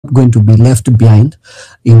not going to be left behind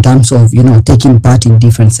in terms of, taking part in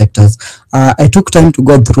different sectors. I took time to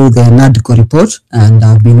go through the NADCO report, and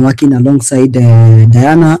I've been working alongside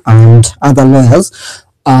Diana and other lawyers.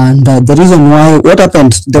 And the reason why, what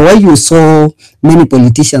happened, the way you saw many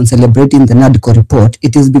politicians celebrating the NADCO report,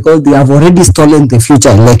 it is because they have already stolen the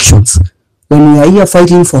future elections. When we are here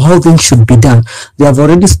fighting for how things should be done, they have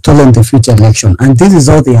already stolen the future election, and this is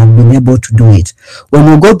how they have been able to do it.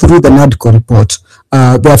 When we go through the NADCO report,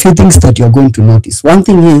 there are a few things that you're going to notice. One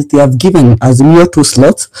thing is they have given Azimio 2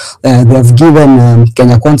 slots, they have given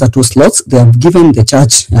Kenya Kwanza 2 slots, they have given the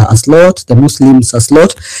church a slot, the Muslims a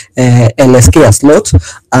slot, LSK a slot,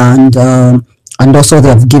 and also they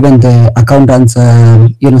have given the accountants,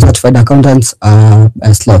 certified accountants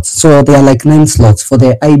slots. So there are like 9 slots for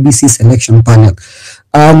the IBC selection panel.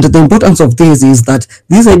 And the importance of this is that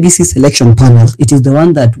this IBC selection panel, it is the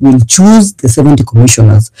one that will choose the 70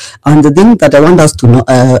 commissioners. And the thing that I want us to know,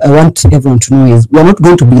 I want everyone to know is we're not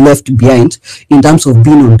going to be left behind in terms of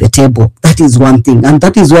being on the table. That is one thing. And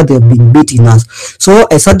that is where they've been beating us. So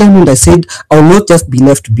I sat down and I said, I will not just be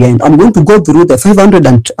left behind. I'm going to go through the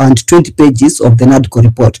 520 pages of the NADCO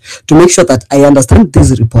report to make sure that I understand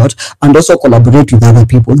this report and also collaborate with other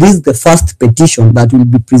people. This is the first petition that will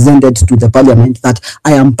be presented to the parliament that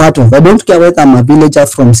I am part of. I don't care whether I'm a villager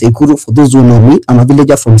from Sekuru. For those who know me, I'm a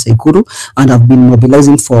villager from Sekuru, and I've been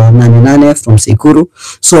mobilizing for Nane from Sekuru.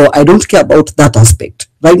 So I don't care about that aspect.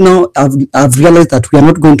 Right now, I've realized that we are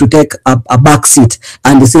not going to take a back seat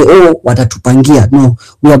and say, oh, watatupangia. No,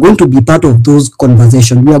 we are going to be part of those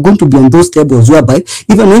conversations. We are going to be on those tables whereby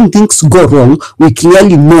even when things go wrong, we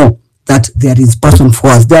clearly know that there is person for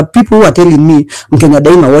us. There are people who are telling me, Mkenya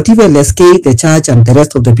Daima, whatever LSK, the church, and the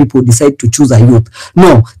rest of the people decide to choose a youth.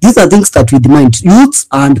 No, these are things that we demand. Youths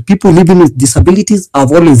and people living with disabilities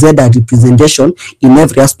have always had a representation in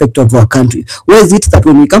every aspect of our country. Where is it that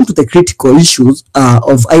when we come to the critical issues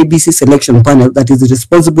of IBC selection panel that is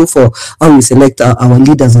responsible for how we select our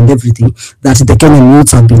leaders and everything, that the Kenyan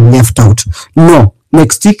youths have been left out? No.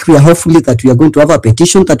 Next week, we are hopefully that we are going to have a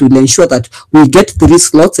petition that will ensure that we get 3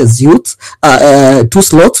 slots as youths, 2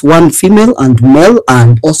 slots, 1 female and male,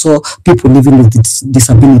 and also people living with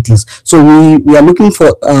disabilities. So we are looking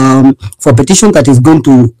for petition that is going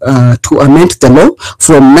to amend the law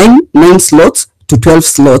from 9 slots to 12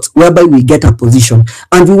 slots, whereby we get a position,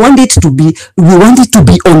 and we want it to be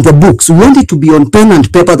on the books. We want it to be on pen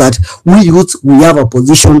and paper that we youths, we have a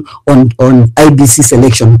position on IBC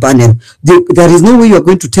selection panel. There is no way you are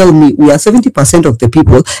going to tell me we are 70% of the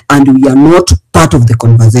people and we are not part of the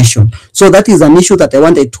conversation. So that is an issue that I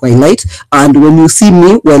wanted to highlight. And when you see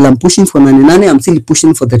me, while I'm pushing for Nane, I'm still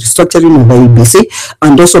pushing for the restructuring of IBC,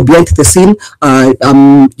 and also behind the scene,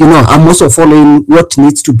 I'm also following what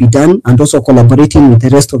needs to be done and also collaborating with the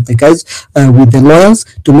rest of the guys, with the lawyers,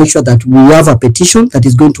 to make sure that we have a petition that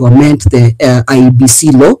is going to amend the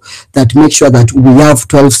IBC law that makes sure that we have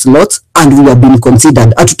 12 slots and we have been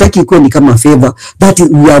considered. Hatutaki ikuwe ni kama favor. That is,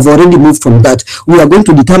 we have already moved from that. We are going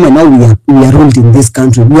to determine how we are ruled in this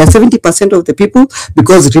country. We are 70% of the people,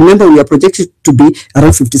 because remember we are projected to be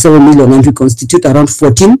around 57 million and we constitute around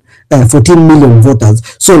 14 million voters.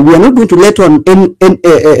 So we are not going to let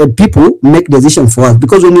people make decisions for us,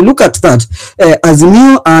 because when you look at that,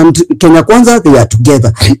 Azimio and Kenya Kwanza, they are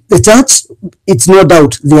together. The church, it's no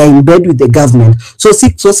doubt they are in bed with the government. So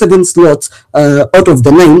 6 or 7 slots out of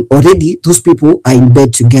the 9 already, those people are in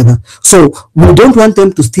bed together. So we don't want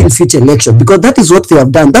them to steal future election, because that is what they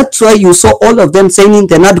have done. That's why you saw all of them signing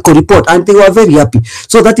the NADCO report, and they were very happy.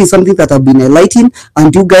 So that is something that I've been highlighting,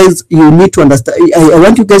 and you guys, you need to understand. I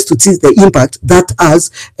want you guys to see the impact that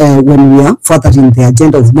has when we are furthering the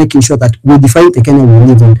agenda of making sure that we define the Kenya we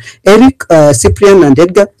live in. Eric, Cyprian, and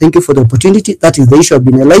Edgar, thank you for the opportunity. That is the issue I've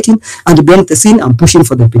been highlighting, and behind the scene, I'm pushing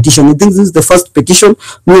for the petition. I think this is the first petition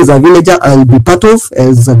me as a villager I'll be part of,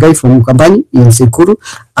 as a guy from Ukambani in Sekuru,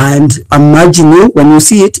 and I'm urging you, when you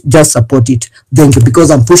see it, just support it. Thank you,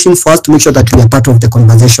 because I'm pushing for us to make sure that we are part of the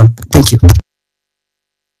conversation. Thank you.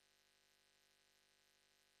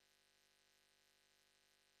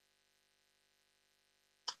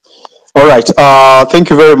 All right. Thank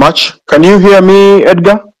you very much. Can you hear me,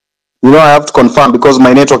 Edgar? You know, I have to confirm because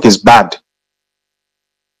my network is bad.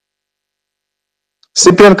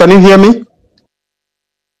 Cyprian, can you hear me?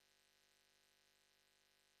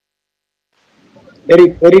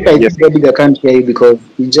 Eric, I yes. think Edgar can't hear you because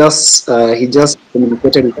he just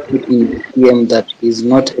communicated with PM that he's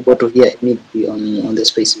not able to hear anything on the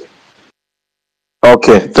space.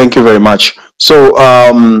 Okay, thank you very much. So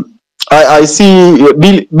I see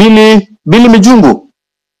Billy Mijungu.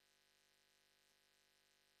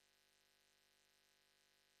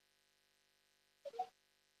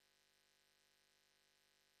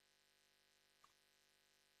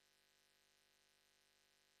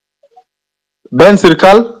 Ben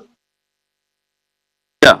Sirkal?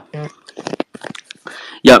 Yeah,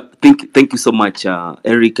 yeah. Thank you so much,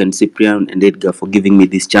 Eric and Cyprian and Edgar, for giving me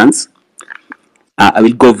this chance. I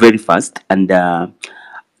will go very fast, and I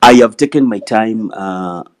have taken my time.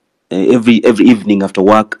 Every evening after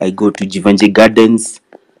work, I go to Jivanji Gardens.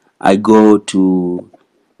 I go to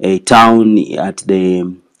a town at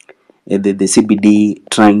the CBD,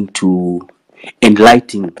 trying to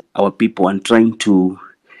enlighten our people and trying to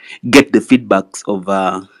get the feedbacks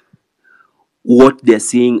of what they're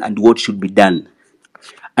seeing and what should be done.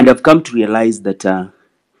 And I've come to realize that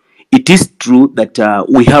it is true that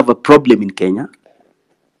we have a problem in Kenya.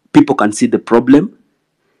 People can see the problem,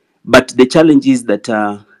 but the challenge is that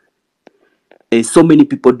so many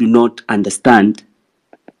people do not understand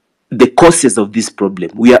the causes of this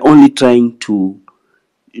problem. We are only trying to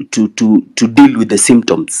deal with the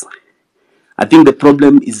symptoms. I think the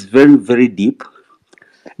problem is very, very deep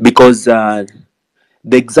because the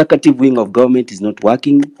executive wing of government is not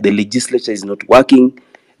working, the legislature is not working,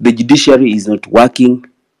 the judiciary is not working.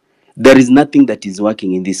 There is nothing that is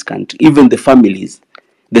working in this country. Even the families,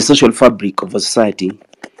 the social fabric of a society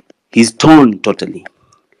is torn totally.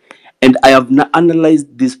 And I have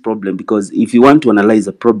analyzed this problem, because if you want to analyze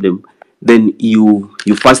a problem, then you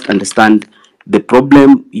first understand the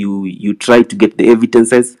problem, you try to get the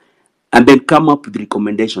evidences, and then come up with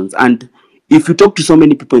recommendations. And if you talk to so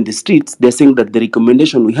many people in the streets, they're saying that the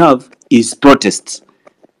recommendation we have is protests.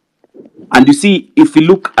 And you see, if we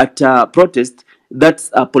look at protest, that's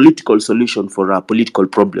a political solution for a political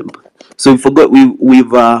problem. So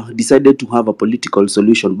we've decided to have a political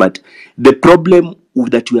solution, but the problem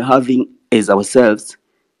that we're having as ourselves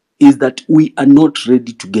is that we are not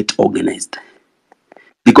ready to get organized.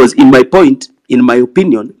 Because in my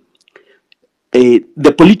opinion,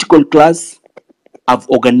 the political class have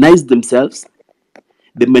organized themselves.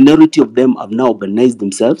 The minority of them have now organized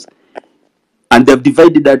themselves, and they've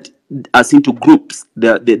divided us into groups.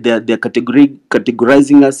 They're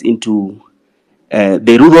categorizing us into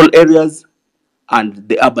the rural areas and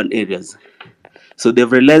the urban areas. So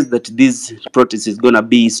they've realized that this protest is going to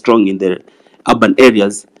be strong in the urban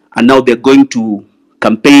areas, and now they're going to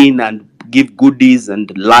campaign and give goodies and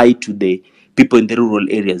lie to the people in the rural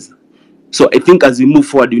areas. So I think as we move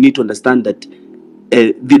forward, we need to understand that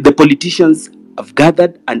the politicians have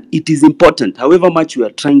gathered, and it is important, however much we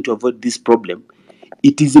are trying to avoid this problem,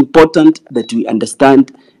 it is important that we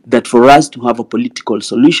understand that for us to have a political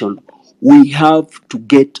solution, we have to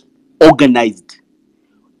get organized.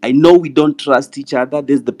 I know we don't trust each other.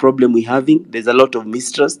 There's the problem we're having. There's a lot of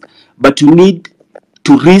mistrust, but we need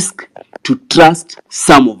to risk to trust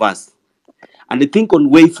some of us. And I think on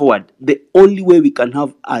way forward, the only way we can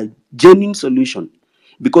have a genuine solution,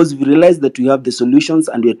 because we realize that we have the solutions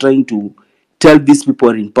and we're trying to tell these people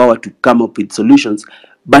who are in power to come up with solutions,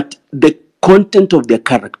 but the content of their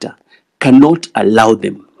character cannot allow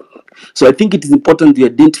them. So I think it is important to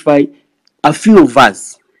identify a few of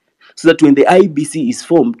us, so that when the IBC is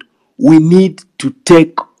formed, we need to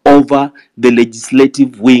take over the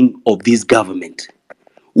legislative wing of this government.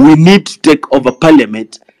 We need to take over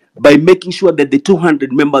parliament by making sure that the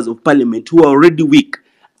 200 members of parliament who are already weak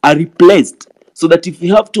are replaced, so that if we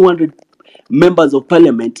have 200 members of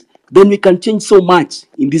parliament, then we can change so much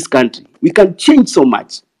in this country. We can change so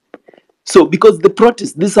much. So because the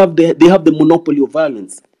protests, they have the monopoly of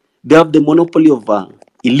violence. They have the monopoly of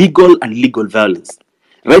illegal and legal violence.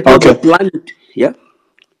 Right now, Okay. they're planning. Yeah.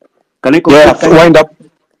 Can I Yeah, complete? wind up.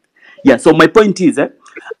 Yeah. So my point is,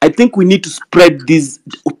 I think we need to spread these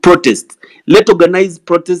protests. Let's organize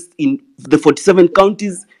protests in the 47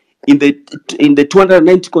 counties, in the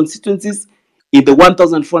 290 constituencies, in the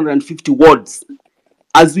 1,450 wards.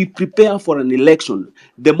 As we prepare for an election,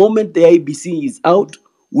 the moment the IBC is out,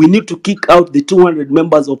 we need to kick out the 200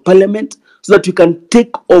 members of parliament so that we can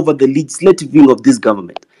take over the legislative wing of this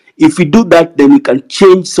government. If we do that, then we can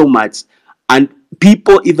change so much, and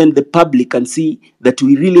people, even the public, can see that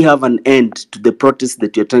we really have an end to the protests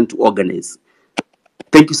that you're trying to organize.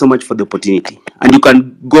 Thank you so much for the opportunity. And you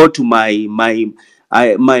can go to my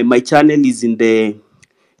channel is in the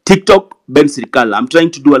TikTok, Ben Sirikala. I'm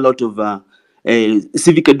trying to do a lot of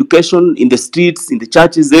civic education in the streets, in the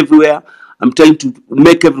churches, everywhere. I'm trying to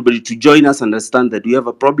make everybody to join us, understand that we have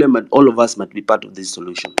a problem and all of us must be part of this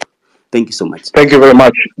solution. Thank you so much. Thank you very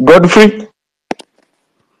much. Godfrey?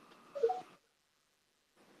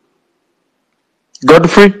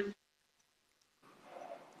 Godfrey?